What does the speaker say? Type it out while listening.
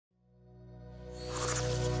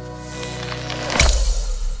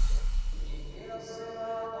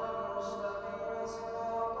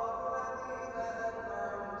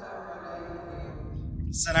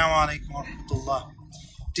Assalamu alaikum wa rahmatullah.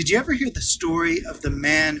 Did you ever hear the story of the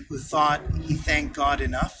man who thought he thanked God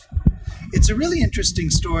enough? It's a really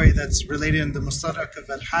interesting story that's related in the Mustadrak of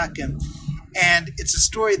Al-Hakim, and it's a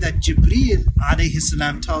story that Jibreel alayhi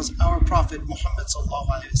salam tells our Prophet Muhammad sallallahu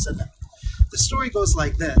alayhi wasallam. The story goes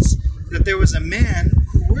like this, that there was a man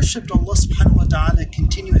who worshipped Allah subhanahu wa ta'ala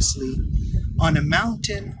continuously on a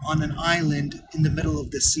mountain, on an island in the middle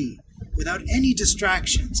of the sea, without any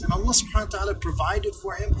distractions. And Allah subhanahu wa ta'ala provided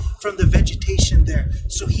for him from the vegetation there.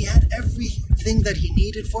 So he had everything that he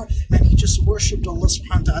needed for, and he just worshipped Allah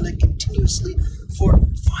subhanahu wa ta'ala continuously for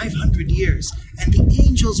 500 years. And the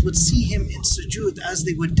angels would see him in sujood as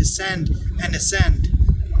they would descend and ascend.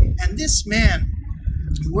 And this man,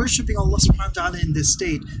 worshipping Allah subhanahu wa ta'ala in this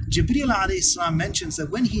state, Jibreel alayhi salam mentions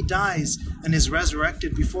that when he dies and is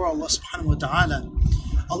resurrected before Allah subhanahu wa ta'ala,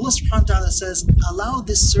 Allah subhanahu wa ta'ala says, allow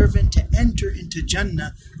this servant to enter into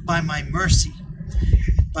Jannah by my mercy,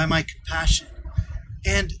 by my compassion.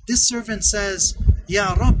 And this servant says,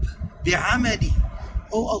 Ya Rabb, bi'amali,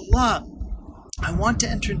 Oh Allah, I want to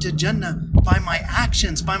enter into Jannah by my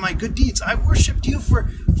actions, by my good deeds. I worshipped you for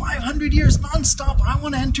 500 years non-stop. I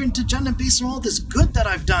want to enter into Jannah based on all this good that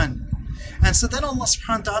I've done. And so then Allah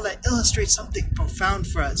subhanahu wa ta'ala illustrates something profound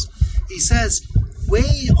for us. He says,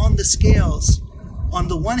 weigh on the scales. On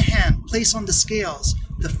the one hand, place on the scales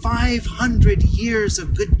the 500 years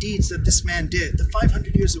of good deeds that this man did, the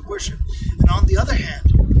 500 years of worship. And on the other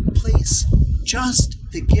hand, place just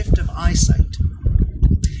the gift of eyesight.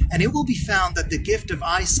 And it will be found that the gift of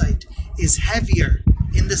eyesight is heavier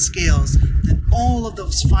in the scales than all of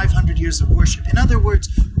those 500 years of worship. In other words,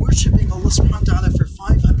 worshipping Allah subhanahu wa ta'ala for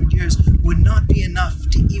 500 years would not be enough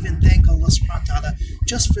to even thank Allah subhanahu wa ta'ala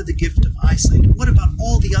just for the gift of eyesight. What about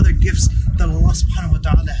all the other gifts that Allah subhanahu wa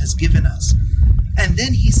ta'ala has given us? And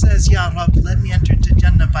then he says, Ya Rabb, let me enter into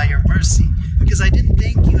Jannah by your mercy, because I didn't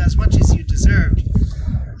thank you as much as you deserved.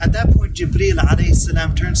 At that point, Jibreel alayhi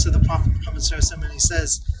salam turns to the Prophet Muhammad sallallahu alaihi wasallam and he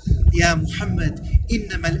says, Ya Muhammad,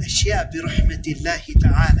 innama al-ashya' bi rahmatillahi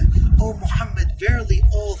ta'ala. O Muhammad, verily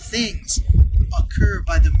all things occur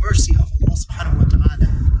by the mercy of Allah subhanahu wa ta'ala.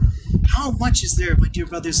 How much is there, my dear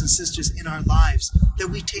brothers and sisters, in our lives that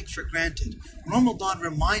we take for granted? Ramadan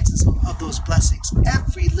reminds us of those blessings.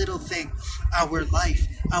 Every little thing, our life,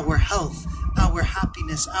 our health, our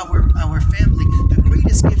happiness, our family. The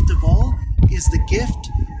greatest gift of all is the gift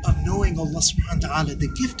of knowing Allah subhanahu wa ta'ala,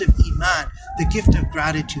 the gift of iman, the gift of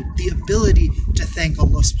gratitude, the ability to thank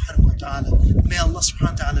Allah subhanahu wa ta'ala. May Allah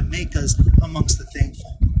subhanahu wa ta'ala make us amongst the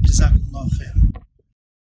thankful. Jazakumullah khair.